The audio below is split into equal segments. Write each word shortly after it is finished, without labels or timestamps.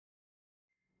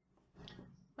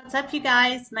What's up, you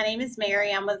guys? My name is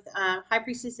Mary. I'm with High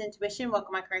Priestess Intuition.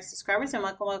 Welcome, my current subscribers, and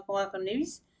welcome,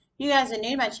 news. If you guys are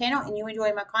new to my channel and you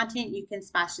enjoy my content, you can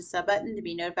smash the sub button to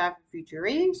be notified for future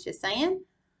readings. Just saying.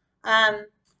 I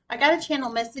got a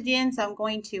channel message in, so I'm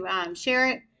going to share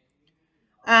it.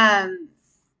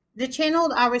 The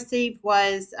channel I received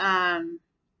was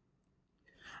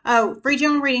free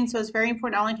general reading, so it's very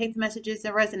important. I only take the messages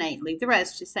that resonate. Leave the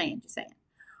rest. Just saying.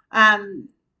 Um,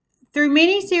 Through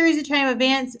many series of chain of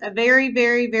events, a very,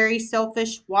 very, very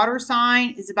selfish water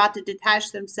sign is about to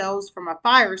detach themselves from a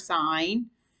fire sign.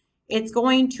 It's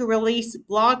going to release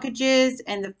blockages,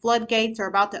 and the floodgates are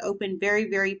about to open very,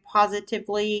 very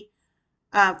positively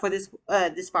for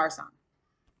this fire sign.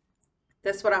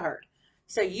 That's what I heard.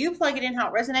 So you plug it in how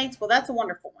it resonates. Well, that's a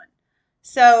wonderful one.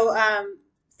 So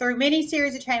through many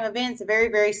series of chain of events, a very,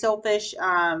 very selfish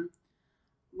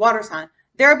water sign.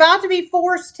 They're about to be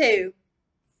forced to.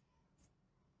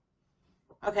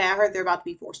 Okay, I heard they're about to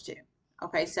be forced to.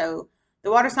 Okay, so the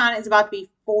water sign is about to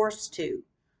be forced to.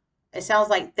 It sounds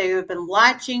like they have been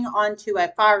latching onto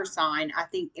a fire sign. I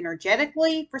think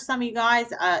energetically for some of you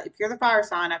guys, if you're the fire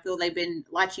sign, I feel they've been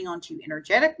latching onto you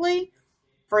energetically.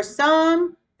 For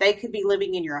some, they could be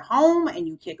living in your home and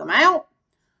you kick them out.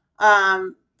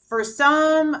 For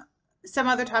some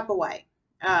other type of way.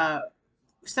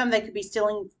 Some they could be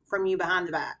stealing from you behind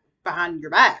your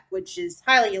back, which is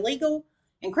highly illegal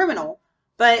and criminal,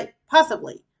 but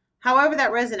possibly. However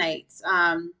that resonates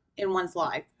in one's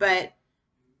life. But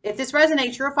if this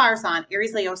resonates, you're a fire sign,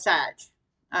 Aries, Leo, Sag.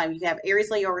 You have Aries,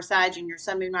 Leo, or Sag in your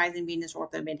Sun, Moon, Rising, Venus,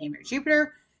 Ortho, Midheaven,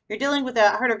 Jupiter. You're dealing with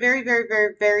I heard a very, very,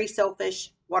 very, very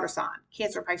selfish water sign,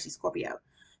 Cancer, Pisces, Scorpio.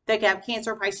 They could have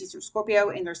Cancer, Pisces, or Scorpio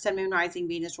in their Sun, Moon, Rising,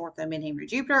 Venus, Ortho, Midheaven,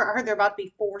 Jupiter. I heard they're about to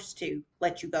be forced to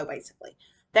let you go, basically.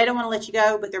 They don't want to let you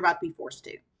go, but they're about to be forced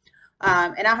to.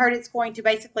 And I heard it's going to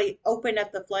basically open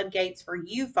up the floodgates for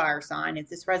you, fire sign, if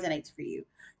this resonates for you.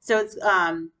 So it's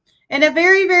in a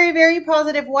very, very, very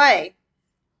positive way.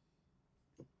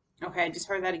 Okay, I just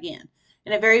heard that again.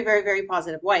 In a very, very, very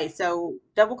positive way. So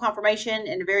double confirmation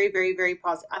in a very, very, very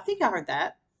positive. I think I heard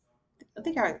that. I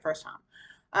think I heard it the first time.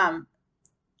 I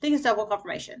think it's double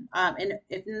confirmation. And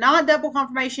if not double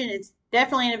confirmation, it's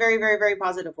definitely in a very, very, very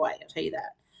positive way. I'll tell you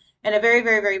that. In a very,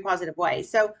 very, very positive way.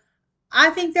 So I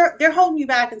think they're holding you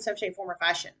back in some shape, form, or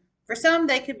fashion. For some,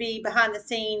 they could be behind the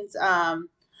scenes.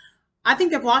 I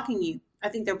think they're blocking you. I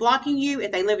think they're blocking you.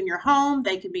 If they live in your home,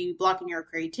 they could be blocking your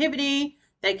creativity.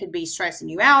 They could be stressing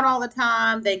you out all the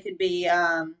time. They could be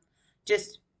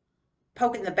just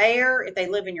poking the bear. If they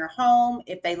live in your home,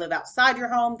 if they live outside your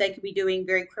home, they could be doing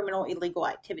very criminal, illegal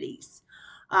activities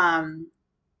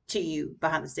to you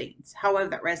behind the scenes. However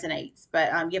that resonates.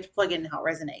 But you have to plug in how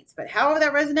it resonates. But however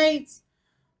that resonates,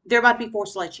 they're about to be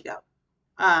forced to let you go.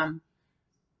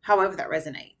 However that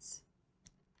resonates.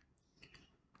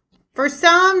 For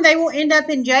some, they will end up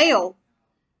in jail.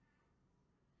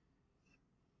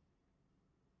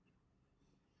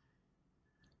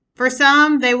 For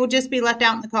some, they will just be left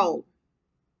out in the cold.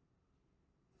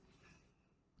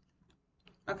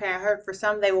 Okay, I heard for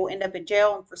some, they will end up in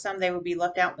jail, and for some, they will be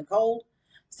left out in the cold.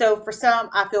 So for some,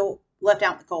 I feel left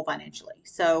out in the cold financially.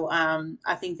 So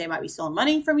I think they might be stealing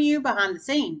money from you behind the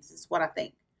scenes, is what I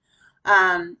think.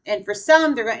 And for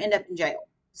some, they're going to end up in jail.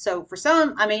 So for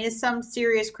some, I mean, it's some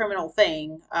serious criminal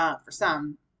thing for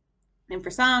some. And for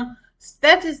some,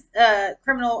 theft is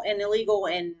criminal and illegal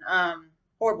and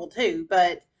horrible too.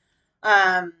 But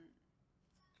the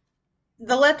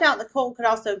left out in the cold could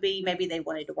also be maybe they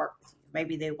wanted to work with you.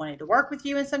 Maybe they wanted to work with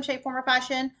you in some shape, form, or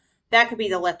fashion. That could be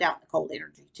the left out in the cold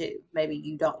energy too. Maybe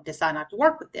you don't decide not to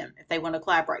work with them if they want to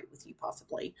collaborate with you,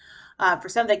 possibly. For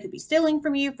some, they could be stealing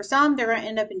from you. For some, they're going to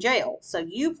end up in jail. So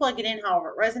you plug it in however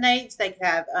it resonates. They could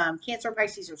have Cancer,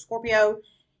 Pisces, or Scorpio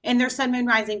in their Sun, Moon,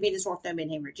 Rising, Venus, North Node,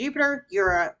 Midheaven, or Jupiter.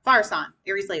 You're a fire sign,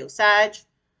 Aries, Leo, Sag,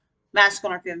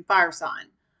 masculine or feminine fire sign.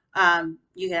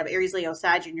 You can have Aries, Leo,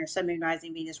 Sag in your Sun, Moon,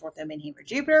 Rising, Venus, Ortho, Midheaven, or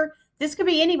Jupiter. This could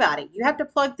be anybody. You have to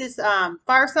plug this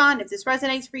fire sign. If this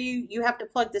resonates for you, you have to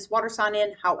plug this water sign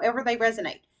in however they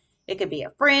resonate. It could be a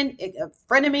friend, a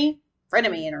frenemy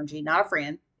energy, not a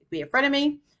friend. It could be a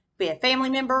frenemy, it could be a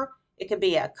family member, it could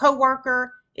be a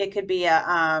co-worker, it could be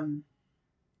a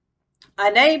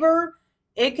neighbor,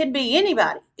 it could be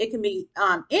anybody. It can be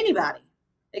anybody.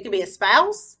 It could be a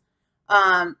spouse.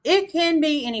 It can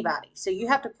be anybody. So you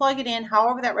have to plug it in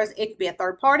however that resonates. It could be a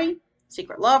third party,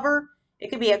 secret lover. It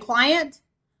could be a client,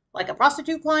 like a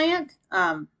prostitute client.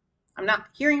 I'm not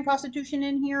hearing prostitution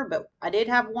in here, but I did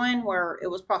have one where it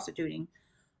was prostituting.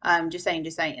 Just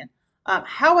saying.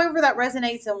 However that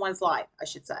resonates in one's life, I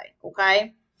should say,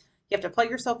 okay? You have to plug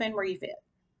yourself in where you fit.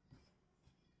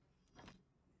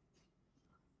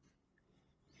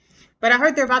 But I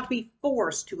heard they're about to be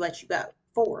forced to let you go.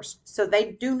 Forced. So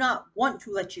they do not want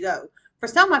to let you go. For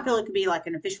some, I feel it could be like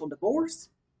an official divorce.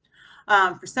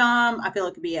 For some, I feel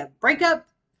it could be a breakup.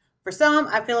 For some,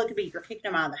 I feel it could be you're kicking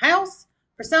them out of the house.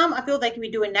 For some, I feel they could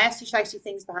be doing nasty, shifty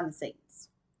things behind the scenes.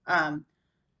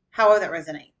 However that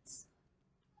resonates.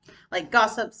 Like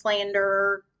gossip,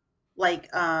 slander,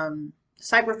 like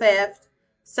cyber theft,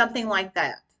 something like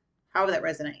that. However that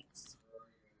resonates.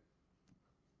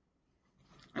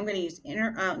 I'm going to use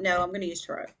no, I'm going to use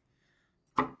tarot.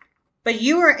 But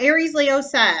you are Aries, Leo,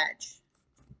 Sag.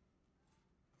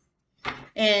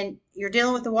 And you're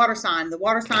dealing with the water sign. The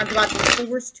water sign's about to be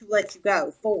forced to let you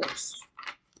go. Forced.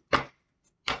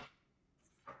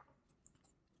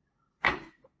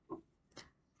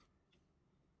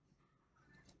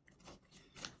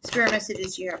 Spirit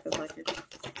messages you have reflected.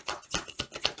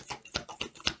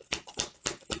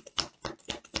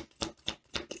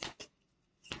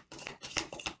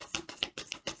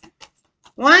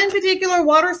 One particular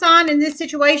water sign in this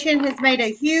situation has made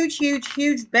a huge, huge,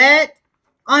 huge bet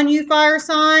on you, fire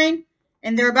sign,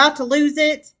 and they're about to lose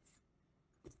it.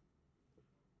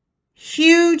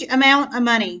 Huge amount of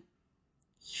money.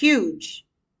 Huge.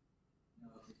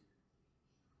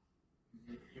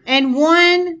 And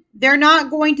one, they're not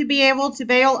going to be able to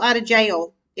bail out of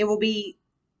jail. It will be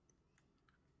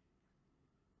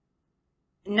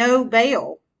no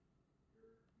bail.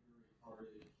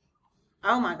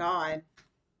 Oh my God.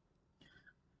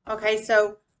 Okay,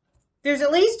 so there's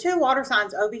at least 2 water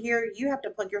signs over here. You have to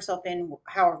plug yourself in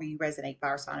however you resonate,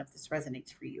 fire sign, if this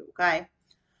resonates for you, okay?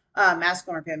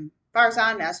 Masculine or femme fire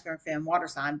sign, masculine or femme water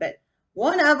sign. But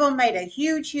one of them made a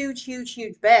huge, huge, huge,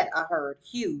 huge bet, I heard.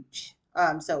 Huge.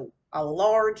 So a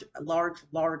large, large,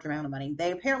 large amount of money.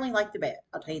 They apparently like to bet.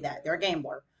 I'll tell you that. They're a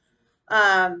gambler.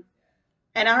 And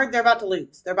I heard they're about to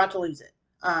lose. They're about to lose it.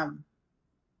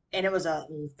 And it was a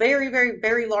very, very,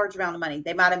 very large amount of money.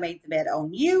 They might have made the bet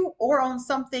on you or on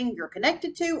something you're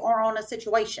connected to or on a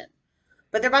situation.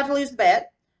 But they're about to lose the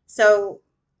bet. So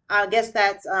I guess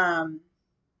that's that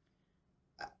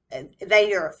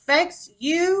either affects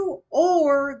you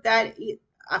or that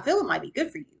I feel it might be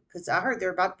good for you because I heard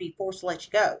they're about to be forced to let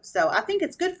you go. So I think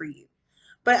it's good for you.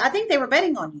 But I think they were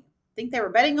betting on you. I think they were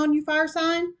betting on you, fire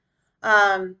sign,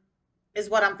 is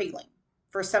what I'm feeling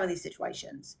for some of these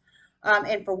situations.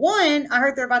 And for one, I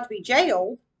heard they're about to be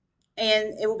jailed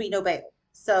and it will be no bail.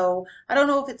 So I don't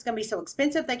know if it's going to be so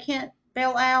expensive they can't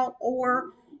bail out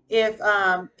or if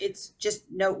it's just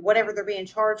no, whatever they're being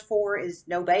charged for is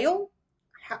no bail.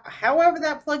 However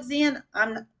that plugs in,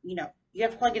 you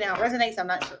have to plug it in how it resonates. I'm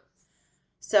not sure.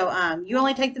 So you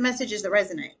only take the messages that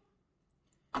resonate.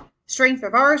 Strength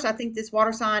reverse. I think this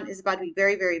water sign is about to be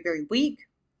very, very, very weak.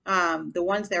 The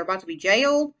ones that are about to be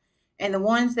jailed and the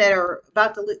ones that are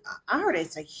about to lose. I heard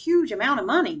it's a huge amount of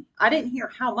money. I didn't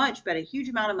hear how much, but a huge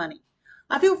amount of money.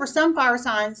 I feel for some fire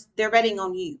signs, they're betting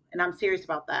on you, and I'm serious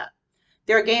about that.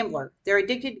 They're a gambler. They're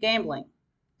addicted to gambling.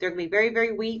 They're going to be very,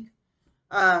 very weak.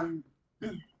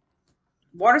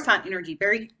 Water sign energy,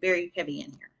 very, very heavy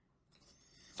in here.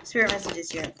 Spirit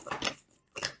messages here.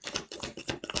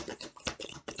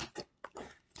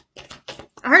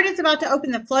 I heard it's about to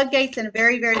open the floodgates in a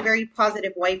very, very, very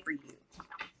positive way for you.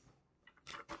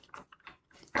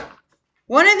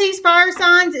 One of these fire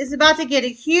signs is about to get a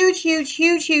huge, huge,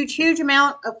 huge, huge, huge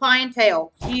amount of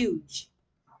clientele. Huge.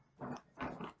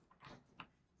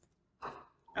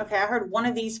 Okay, I heard one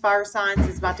of these fire signs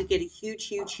is about to get a huge,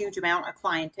 huge, huge amount of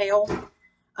clientele.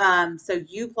 So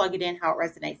you plug it in how it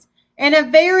resonates. In a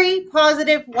very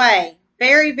positive way.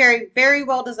 Very, very, very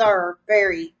well deserved.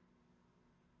 Very.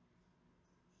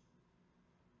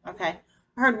 Okay.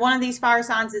 I heard one of these fire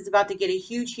signs is about to get a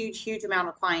huge, huge, huge amount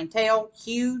of clientele.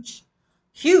 Huge,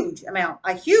 huge amount.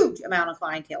 A huge amount of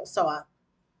clientele. So a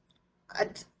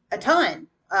ton.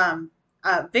 A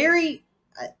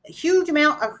huge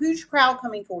amount, a huge crowd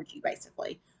coming towards you,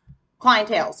 basically.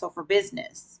 Clientele. So for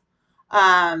business.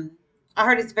 I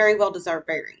heard it's very well deserved.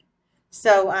 Very.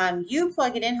 So you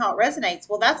plug it in how it resonates.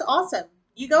 Well, that's awesome.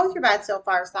 You go with your bad self,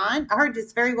 fire sign. I heard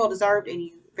it's very well deserved and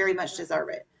you very much deserve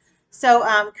it.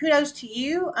 So kudos to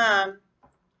you,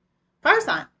 fire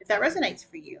sign, if that resonates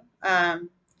for you.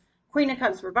 Queen of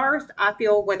Cups reversed. I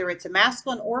feel whether it's a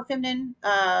masculine or feminine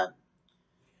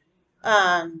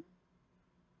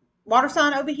water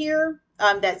sign over here,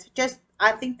 that's just,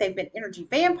 I think they've been energy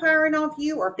vampiring off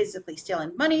you or physically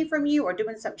stealing money from you or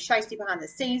doing something shysty behind the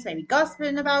scenes, maybe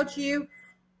gossiping about you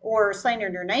or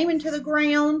slandering your name into the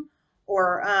ground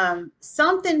or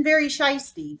something very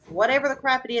shysty, whatever the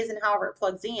crap it is and however it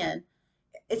plugs in.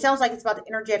 It sounds like it's about to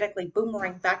energetically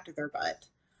boomerang back to their butt.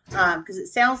 Because it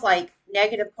sounds like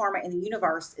negative karma in the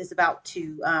universe is about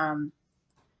to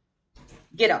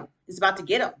get them. Is about to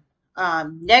get them.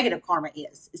 Negative karma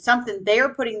is. It's something they're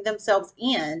putting themselves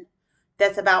in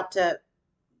that's about to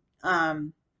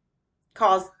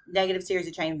cause negative series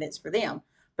of chain events for them.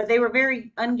 But they were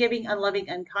very ungiving, unloving,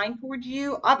 unkind towards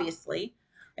you, obviously,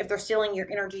 if they're stealing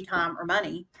your energy, time, or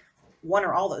money, one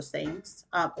or all those things,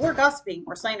 or gossiping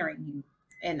or slandering you.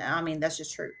 And I mean, that's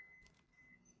just true.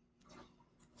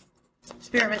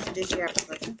 Spirit messages here after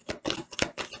person.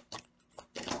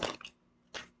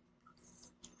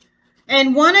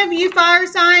 And one of you fire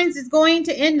signs is going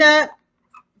to end up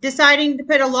deciding to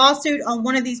put a lawsuit on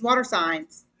one of these water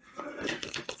signs.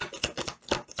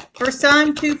 For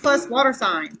some, 2+ water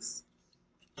signs.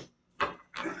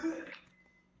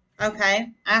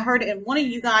 Okay, I heard, and one of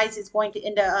you guys is going to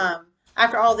end up,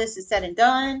 after all this is said and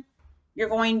done, you're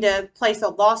going to place a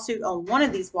lawsuit on one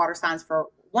of these water signs for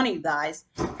one of you guys.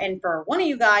 And for one of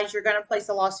you guys, you're going to place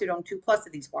a lawsuit on 2+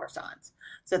 of these water signs.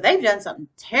 So they've done something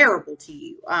terrible to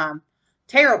you.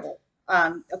 Terrible.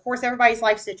 Of course, everybody's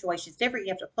life situation is different.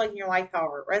 You have to plug in your life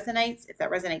however it resonates, if that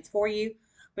resonates for you.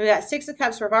 We've got 6 of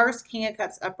Cups reversed, King of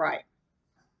Cups upright.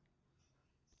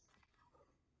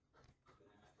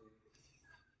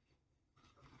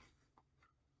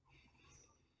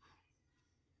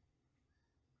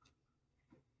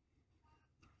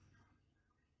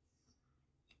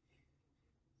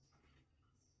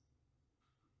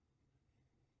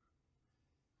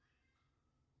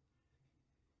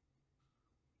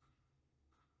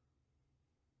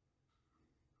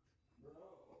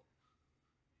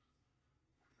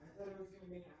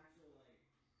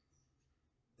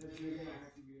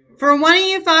 For one of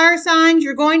you fire signs,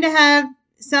 you're going to have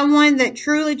someone that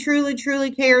truly, truly, truly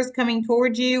cares coming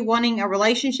towards you, wanting a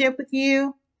relationship with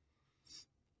you.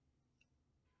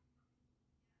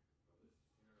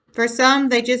 For some,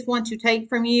 they just want to take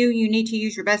from you. You need to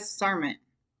use your best discernment.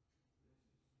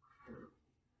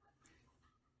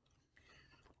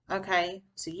 Okay,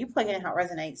 so you plug in how it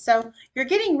resonates. So you're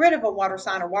getting rid of a water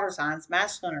sign or water signs,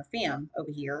 masculine or femme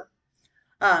over here.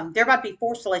 They're about to be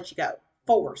forced to let you go.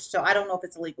 Forced. So I don't know if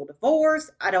it's a legal divorce.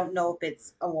 I don't know if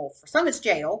it's, well, for some it's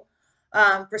jail.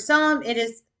 For some it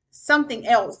is something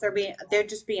else. They're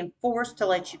just being forced to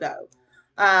let you go.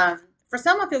 For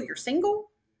some, I feel you're single,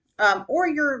 or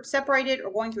you're separated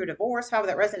or going through a divorce, however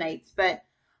that resonates. But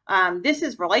this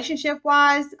is relationship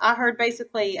wise. I heard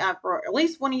basically for at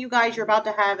least one of you guys, you're about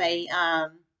to have a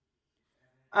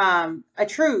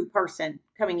true person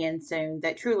coming in soon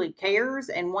that truly cares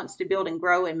and wants to build and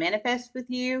grow and manifest with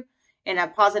you in a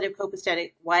positive,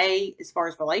 copacetic way as far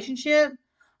as relationship.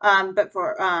 But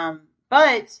on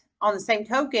the same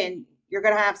token, you're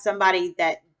going to have somebody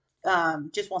that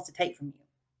just wants to take from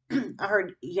you. I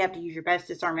heard you have to use your best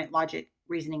discernment, logic,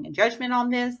 reasoning, and judgment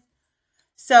on this.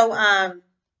 So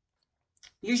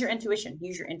use your intuition.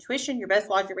 Use your intuition, your best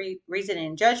logic, reason,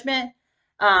 and judgment.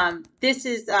 This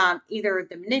is either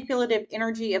the manipulative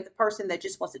energy of the person that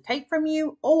just wants to take from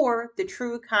you, or the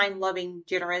true, kind, loving,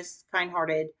 generous,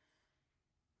 kind-hearted,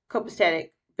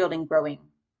 copacetic, building, growing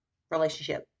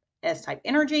relationship S type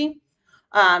energy.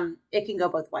 It can go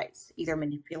both ways, either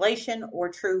manipulation or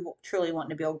truly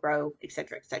wanting to build, grow,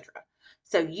 etc., etc.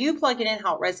 So you plug it in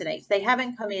how it resonates. They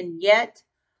haven't come in yet,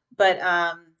 but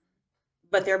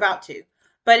they're about to.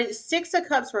 But it's 6 of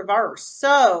Cups reversed.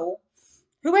 So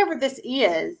whoever this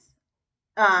is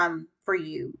for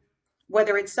you,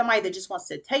 whether it's somebody that just wants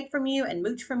to take from you and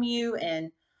mooch from you and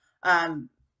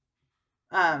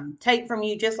take from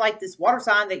you, just like this water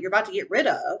sign that you're about to get rid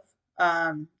of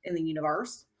in the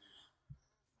universe.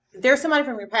 There's somebody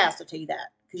from your past, I'll tell you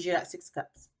that, because you got 6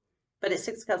 Cups. But it's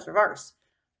 6 Cups reversed.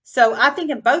 So I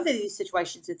think in both of these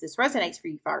situations, if this resonates for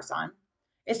you, fire sign,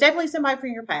 it's definitely somebody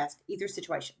from your past, either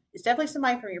situation. It's definitely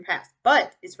somebody from your past,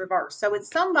 but it's reversed. So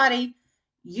it's somebody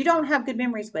you don't have good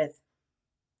memories with.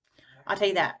 I'll tell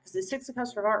you that, because the 6 of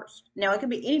Cups reversed. Now, it can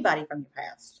be anybody from your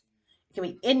past. It can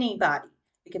be anybody.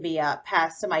 It can be a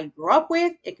past somebody you grew up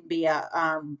with. It can be a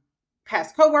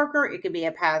past coworker. It can be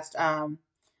a past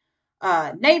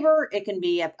neighbor. It can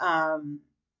be a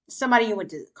somebody you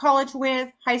went to college with,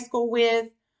 high school with,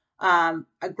 a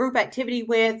group activity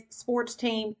with, sports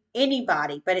team,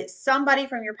 anybody. But it's somebody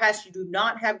from your past you do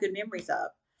not have good memories of.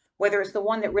 Whether it's the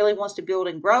one that really wants to build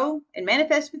and grow and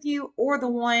manifest with you, or the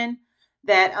one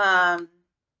that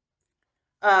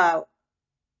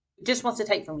just wants to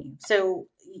take from you. So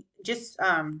just,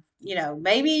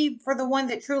 maybe for the one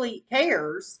that truly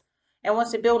cares and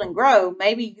wants to build and grow,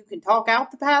 maybe you can talk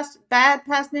out the bad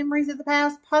past memories of the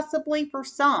past, possibly for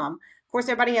some. Of course,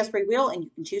 everybody has free will, and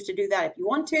you can choose to do that if you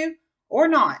want to or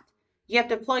not. You have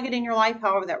to plug it in your life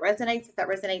however that resonates, if that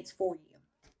resonates for you.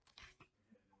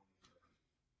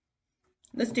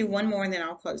 Let's do one more and then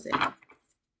I'll close it.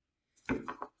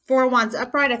 Four of Wands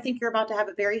upright. I think you're about to have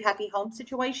a very happy home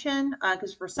situation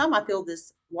because for some, I feel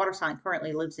this water sign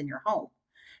currently lives in your home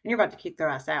and you're about to kick their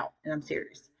ass out. And I'm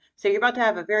serious. So you're about to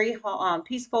have a very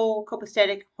peaceful,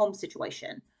 copacetic home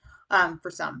situation for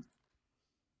some.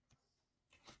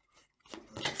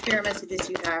 Spirit messages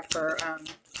you have for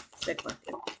the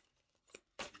collective.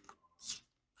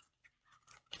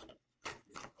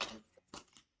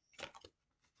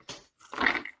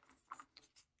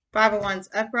 Five of Wands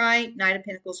upright. Knight of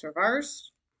Pentacles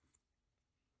reversed.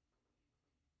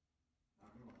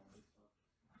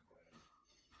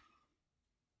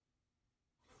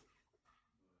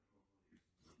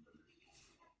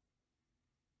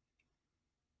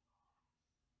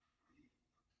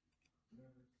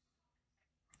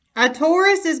 A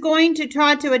Taurus is going to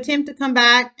try to attempt to come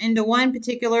back into one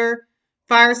particular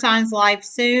fire sign's life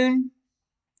soon.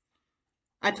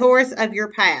 A Taurus of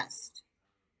your past.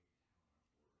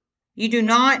 You do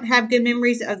not have good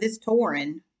memories of this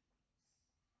Tauran.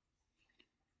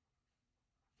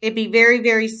 It'd be very,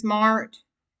 very smart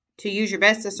to use your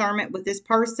best discernment with this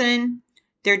person.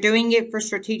 They're doing it for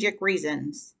strategic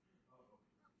reasons.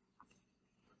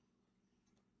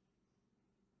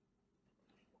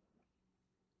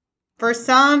 For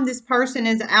some, this person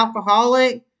is an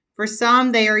alcoholic. For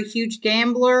some, they are a huge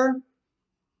gambler.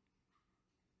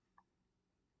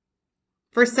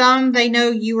 For some, they know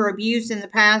you were abused in the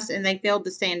past and they failed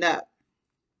to stand up.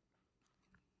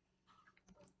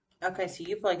 Okay, so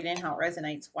you plug it in how it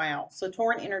resonates. Wow. So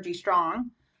Tauran energy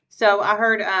strong. So I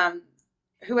heard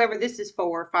whoever this is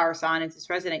for, fire sign, if this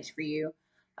resonates for you,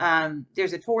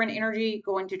 there's a Tauran energy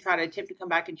going to try to attempt to come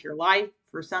back into your life.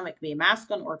 For some, it can be a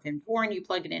masculine or if in Tauran, you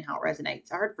plug it in how it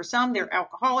resonates. I heard for some, they're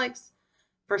alcoholics.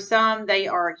 For some, they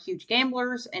are huge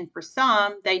gamblers. And for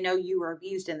some, they know you were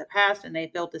abused in the past and they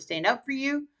failed to stand up for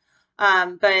you.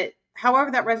 But however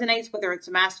that resonates, whether it's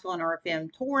a masculine or a femme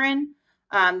Tauran,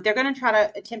 they're going to try to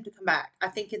attempt to come back. I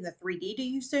think in the 3D to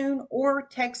you soon, or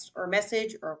text or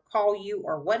message or call you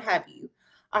or what have you.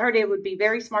 I heard it would be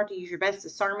very smart to use your best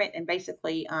discernment and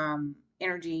basically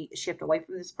energy shift away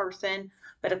from this person.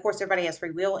 But of course, everybody has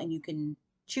free will and you can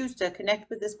choose to connect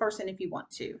with this person if you want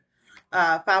to.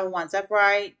 Five of Wands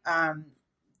upright.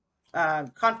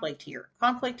 Conflict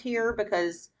here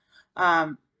because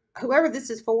whoever this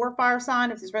is for, fire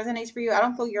sign, if this resonates for you, I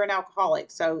don't feel you're an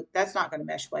alcoholic, so that's not going to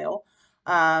mesh well.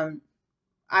 I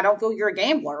don't feel you're a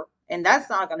gambler, and that's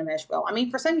not going to mesh well. I mean,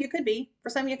 for some you could be. For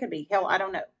some you could be. Hell, I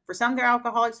don't know. For some they're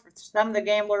alcoholics. For some they're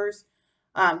gamblers.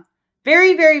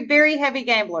 Very, very, very heavy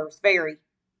gamblers. Very.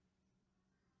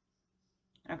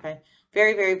 Okay.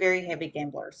 Very, very, very heavy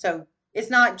gamblers. So it's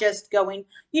not just going.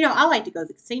 I like to go to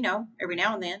the casino every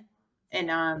now and then,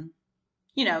 and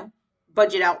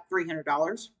budget out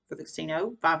 $300 for the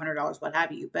casino, $500, what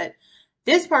have you. But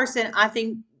this person, I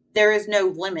think there is no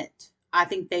limit. I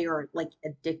think they are like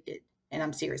addicted, and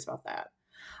I'm serious about that.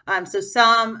 So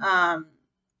some,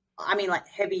 like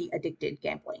heavy addicted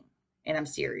gambling, and I'm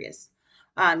serious.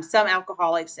 Some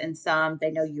alcoholics and some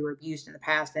they know you were abused in the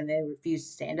past and they refuse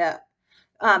to stand up.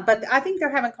 But I think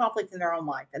they're having conflict in their own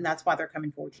life, and that's why they're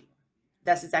coming towards you.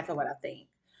 That's exactly what I think.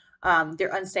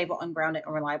 They're unstable, ungrounded,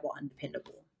 unreliable,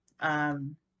 undependable.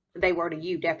 They were to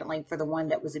you definitely for the one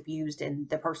that was abused and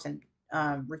the person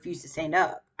refused to stand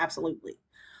up. Absolutely.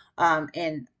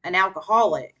 And an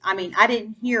alcoholic. I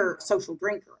didn't hear social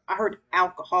drinker. I heard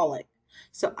alcoholic.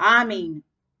 So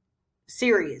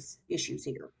serious issues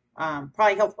here.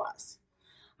 Probably health wise.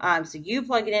 So you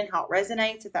plug it in how it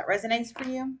resonates. If that resonates for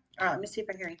you. All right. Let me see if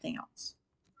I hear anything else.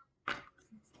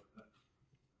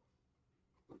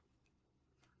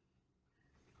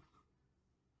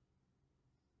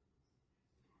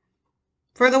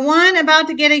 For the one about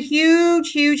to get a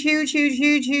huge, huge, huge, huge,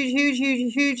 huge, huge, huge,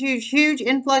 huge, huge, huge, huge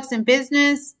influx in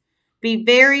business, be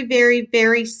very, very,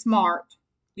 very smart.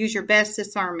 Use your best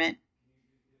discernment.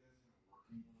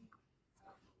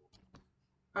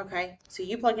 Okay, so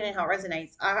you plug it in how it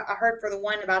resonates. I heard for the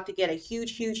one about to get a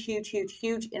huge, huge, huge, huge,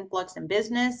 huge influx in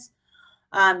business.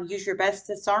 Use your best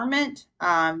discernment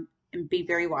and be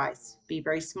very wise. Be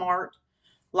very smart,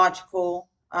 logical,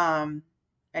 and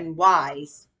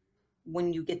wise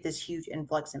when you get this huge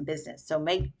influx in business. So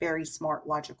make very smart,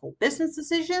 logical business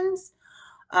decisions.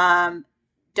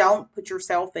 Don't put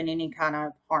yourself in any kind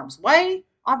of harm's way,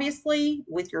 obviously,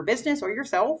 with your business or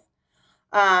yourself.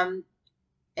 And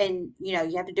you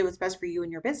have to do what's best for you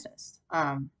and your business.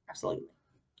 Absolutely.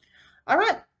 All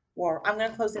right. Well, I'm going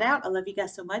to close it out. I love you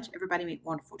guys so much. Everybody make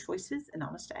wonderful choices and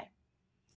namaste.